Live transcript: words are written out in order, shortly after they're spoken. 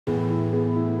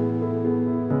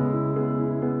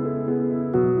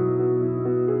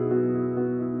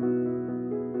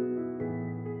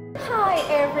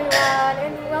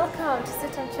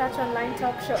on Church Online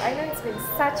Talk Show. I know it's been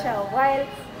such a while,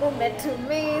 we met to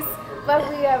miss, but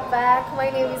we are back.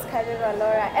 My name is Karwirwa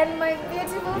Laura, and my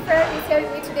beautiful friend is here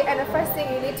with me today. And the first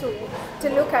thing you need to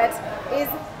look at is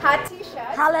her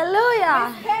T-shirt.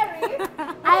 Hallelujah! Kerry.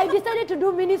 I decided to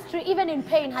do ministry even in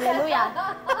pain.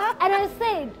 Hallelujah! And I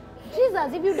said,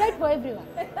 Jesus, if you died for everyone,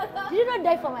 did you not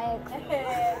die for my ex?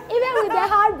 Even with the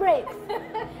heartbreak.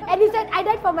 And he said, I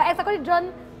died for my ex. According to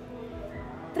John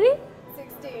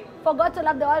 3:16. For God to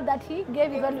love the world that he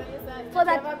gave his only, so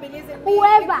that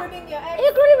whoever,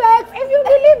 including my ex, if you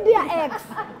believe their ex,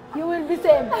 you will be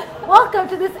saved. Welcome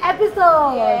to this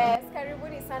episode. Yes,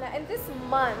 Karibuni sana. And this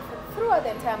month, throughout the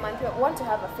entire month, we want to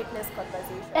have a fitness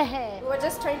conversation. We were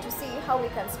just trying to see how we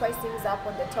can spice things up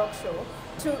on the talk show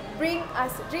to bring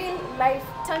us real life,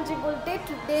 tangible,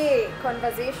 day-to-day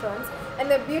conversations. And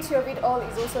the beauty of it all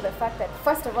is also the fact that,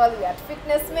 first of all, we are at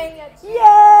Fitness Mania.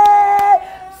 Yay!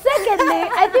 Secondly,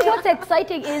 I think what's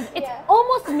exciting is it's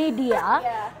almost media,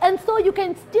 and so you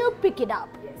can still pick it up.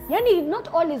 Yani, not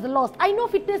all is lost. I know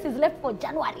fitness is left for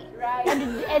January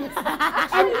and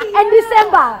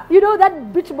December. You know,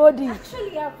 that beach body.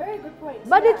 Actually, yeah, very good point.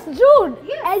 But it's June,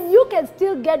 and you can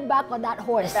still get back on that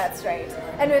horse. That's right.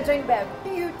 And we're joined by a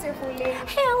beautiful lady.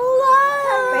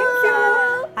 Hello! Thank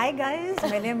you. Hi guys,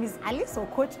 my name is Alice, or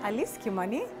Coach Alice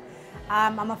Kimani.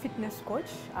 I'm a fitness coach.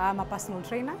 I'm a personal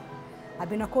trainer. I've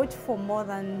been a coach for more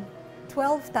than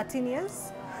 12, 13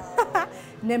 years.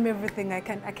 Name everything I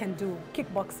can do.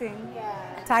 Kickboxing,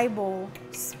 Thai ball,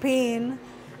 spin.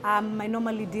 I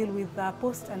normally deal with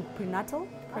post and prenatal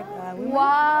women.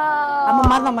 Wow! I'm a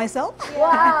mother myself.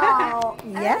 Wow!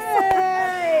 Yes.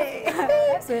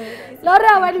 So,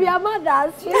 Laura, when we are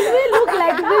mothers, we look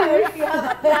like this.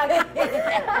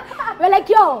 We're like,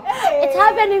 yo, it's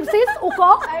happening, sis,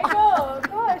 Uko. I know,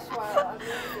 gosh, wow.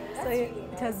 So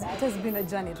it has been a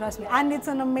journey, trust me, and it's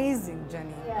an amazing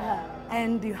journey.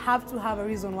 And you have to have a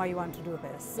reason why you want to do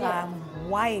this.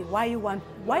 Why do you want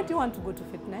to go to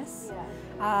fitness?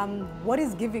 What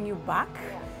is giving you back?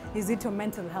 Is it your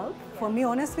mental health? For me,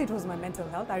 honestly, it was my mental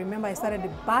health. I remember I started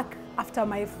it back after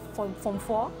my Form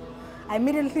 4. I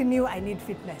immediately knew I need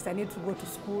fitness. I need to go to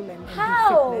school and do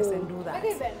fitness and do that.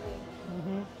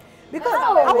 Because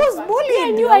I was bullied.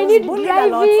 I knew I need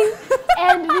driving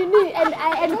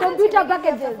and computer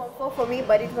packages. For me,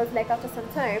 but it was like after some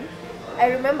time, I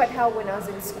remembered how when I was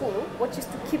in school, what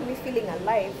used to keep me feeling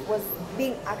alive was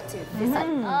being active.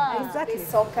 Exactly.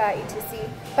 Soccer, etc.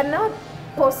 But now,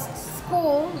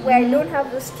 post-school, where I don't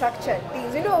have those structured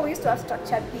things. You know, we used to have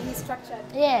structured PE, structured.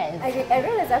 Yes. I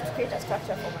realized I have to create a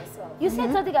structure for myself. You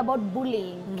said something about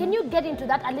bullying. Can you get into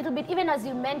that a little bit, even as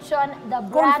you mentioned the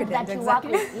brand that you work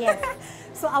with? Yes.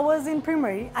 So I was in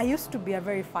primary. I used to be a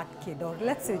very fat kid, or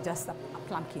let's say just a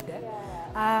plump kid.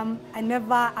 I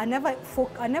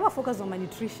never focused on my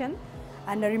nutrition,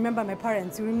 and I remember my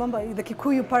parents. You remember the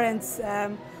Kikuyu parents.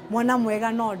 Mwana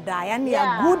mwega no die, and they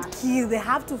are good kids. They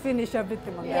have to finish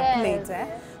everything on their plate.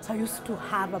 So I used to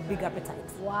have a big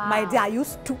appetite. Wow. My day, I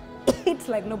used to eat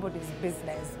like nobody's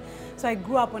business. So I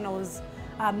grew up when I was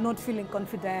not feeling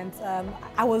confident.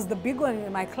 I was the big one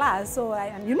in my class, so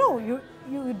you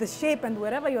with the shape and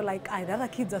wherever you're like, the other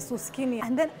kids are so skinny.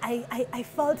 And then I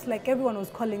felt like everyone was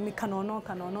calling me kanono,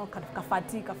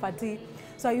 kafati, kafati.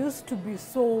 So I used to be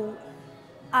so,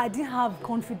 I didn't have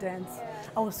confidence.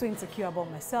 I was so insecure about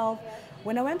myself.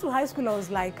 When I went to high school, I was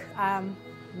like,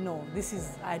 no,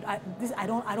 I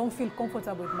don't feel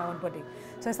comfortable with my own body.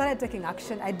 So I started taking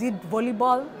action. I did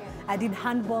volleyball, I did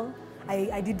handball,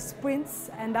 I did sprints,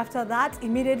 and after that,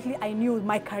 immediately I knew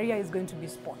my career is going to be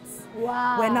sports.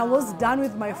 Wow. When I was done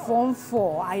with my Form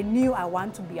 4, I knew I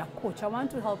want to be a coach. I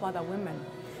want to help other women.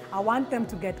 I want them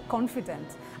to get confident.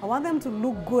 I want them to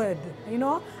look good. You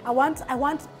know, I want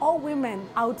all women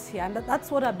out here, and that's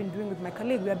what I've been doing with my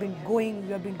colleague. We have been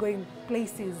going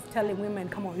places, telling women,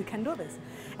 come on, we can do this.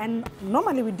 And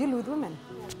normally we deal with women.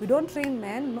 We don't train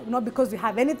men, not because we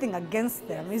have anything against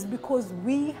them. It's because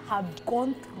we have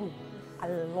gone through a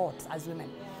lot as women.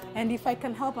 And if I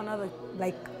can help another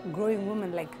growing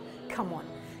woman, come on.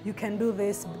 You can do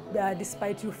this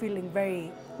despite you feeling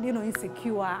very,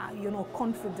 insecure,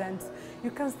 confident.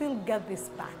 You can still get this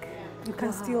back. You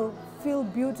can still feel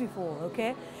beautiful,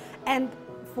 okay? And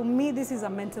for me, this is a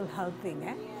mental health thing,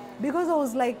 Because I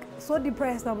was so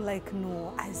depressed, I'm like,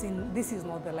 no, this is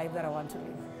not the life that I want to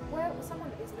live. Well,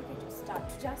 someone is looking to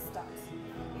just start.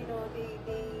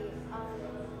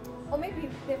 Or maybe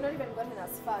they've not even gotten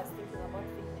as far as thinking about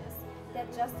fitness. They're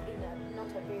just in not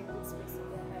a very good space in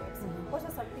their lives. What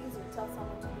are some things you tell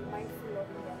someone to be mindful of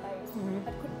in their lives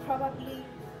that could probably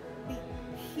be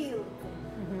healed?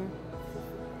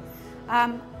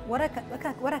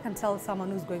 what I can tell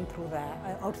someone who's going through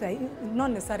that out there,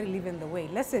 not necessarily living the way,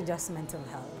 let's say just mental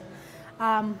health.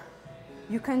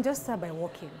 You can just start by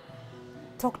walking.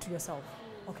 Talk to yourself,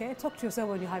 okay? Talk to yourself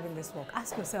when you're having this walk.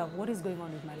 Ask yourself, what is going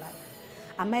on with my life?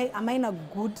 Am I in a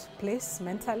good place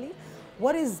mentally?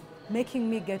 What is making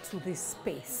me get to this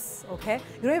space, okay?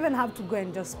 You don't even have to go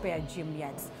and just pay a gym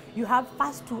yet. You have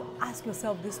first to ask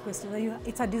yourself this question.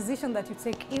 It's a decision that you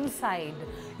take inside.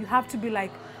 You have to be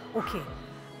like, okay,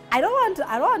 I don't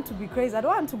want to be crazy. I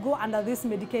don't want to go under these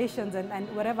medications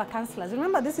and whatever counselors.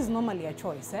 Remember, this is normally a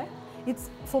choice, eh?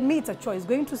 For me, it's a choice.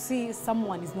 Going to see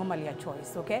someone is normally a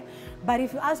choice, okay? But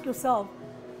if you ask yourself,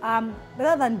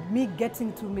 rather than me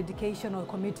getting to medication or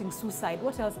committing suicide,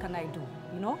 what else can I do,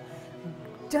 you know?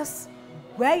 Just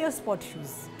wear your sport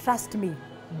shoes. Trust me,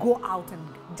 go out and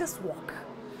just walk.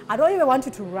 I don't even want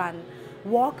you to run.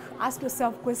 Walk, ask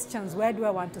yourself questions. Where do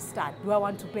I want to start? Do I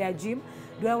want to pay a gym?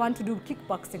 Do I want to do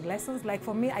kickboxing lessons? Like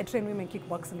for me, I train women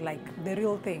kickboxing like the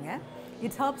real thing, eh?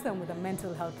 It helps them with the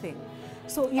mental health thing.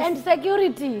 So and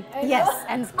security. Yes,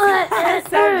 and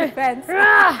self-defense.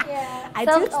 Yeah. I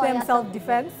teach them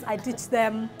self-defense. I teach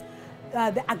them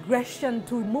the aggression,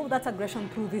 to move that aggression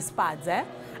through these paths. Eh?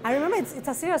 I remember it's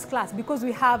a serious class because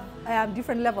we have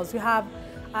different levels. We have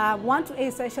 1 to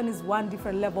 8 session is one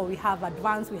different level. We have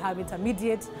advanced, we have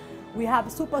intermediate. We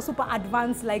have super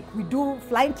advanced, like we do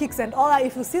flying kicks and all that.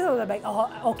 If you see them, they're like, oh,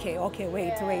 okay,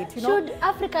 wait. You know? Should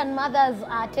African mothers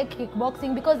take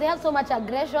kickboxing because they have so much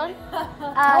aggression?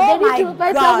 Oh they need to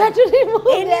find someone to remove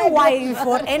any wife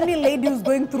or any lady who's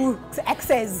going through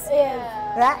excess.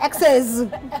 Yeah. Excess.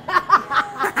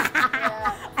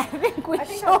 I think we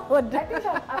should.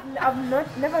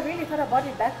 I've never really thought about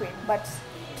it that way, but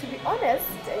to be honest,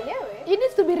 it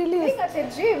needs to be released. Being at the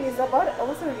gym is about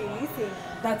also releasing.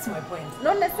 That's my point.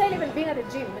 Not necessarily even being at the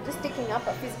gym, but just taking up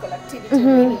a physical activity of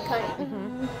any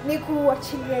kind. Ni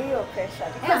kuachilia hiyo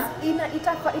pressure because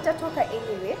itatoka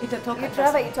anyway. You'd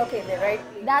rather itoke in the right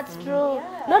place. That's true.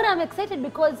 Yeah. Laura, I'm excited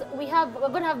because we're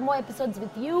going to have more episodes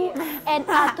with you, and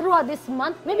throughout this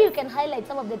month, maybe you can highlight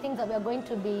some of the things that we are going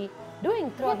to be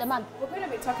doing throughout the month. We're going to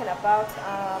be talking about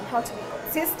how to be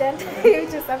consistent,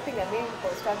 which is something that many people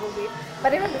struggle with.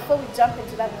 But even before we jump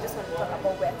into that, we just want to talk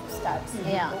about where to start.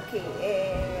 Yeah. Okay,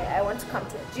 I want to come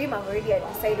to a gym. I've already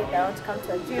decided I want to come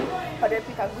to a gym. How do I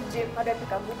pick a good gym? How do I pick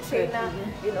a good trainer?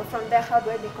 You know, from there, how do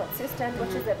I be consistent? What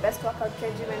is the best workout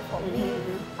regimen for me?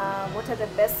 What are the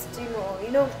best,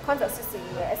 consistency,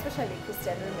 especially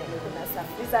Christian women, some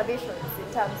reservations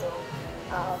in terms of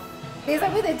there's a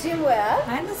way the gym where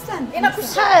I understand.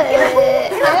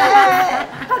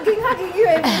 Hugging you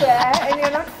everywhere, and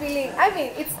you're not feeling. I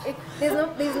mean,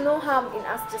 there's no harm in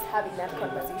us just having that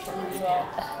conversation as well.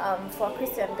 For a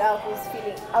Christian girl who's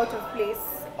feeling out of place,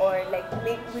 or like,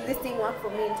 will this thing work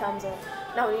for me in terms of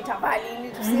now need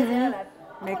to see that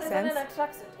makes sense.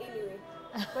 Anyway.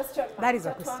 Question. That is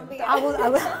a question. I will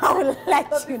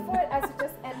let you know. As we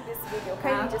just end this video,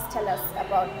 can you just tell us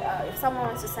about if someone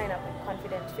wants to sign up with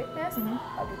Confident Fitness,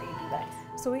 how do they do that?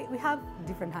 So we have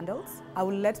different handles. I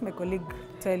will let my colleague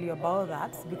tell you about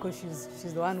that because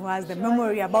she's the one who has the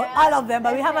memory about all of them.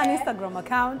 But we have an Instagram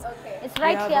account. Okay. It's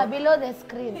right here below the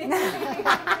screen.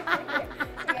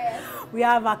 We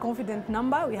have a confident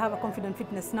number, we have a confident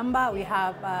fitness number, we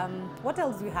have, what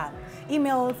else do we have?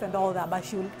 Emails and all that, but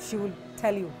she will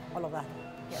tell you all of that.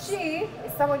 Yes. She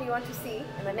is someone you want to see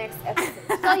in the next episode.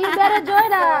 So you better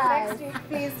join us. Next week,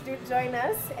 please do join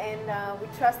us, and we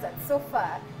trust that so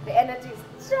far the energy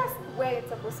is just where it's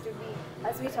supposed to be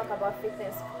as we talk about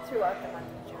fitness throughout the month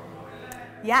of June.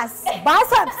 Yes,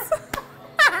 biceps!